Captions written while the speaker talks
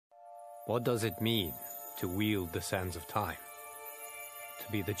What does it mean to wield the sands of time?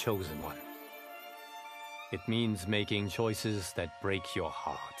 To be the chosen one? It means making choices that break your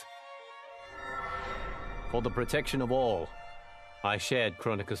heart. For the protection of all, I shared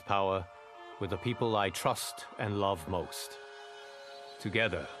Kronika's power with the people I trust and love most.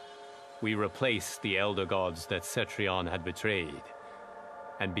 Together, we replaced the elder gods that Cetrion had betrayed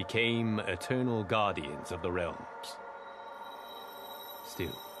and became eternal guardians of the realms.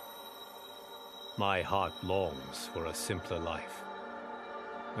 Still, my heart longs for a simpler life.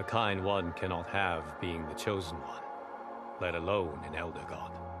 The kind one cannot have being the chosen one, let alone an elder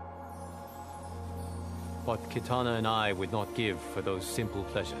god. What Kitana and I would not give for those simple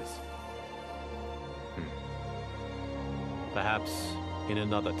pleasures. Perhaps in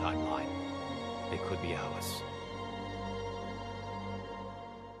another timeline, they could be ours.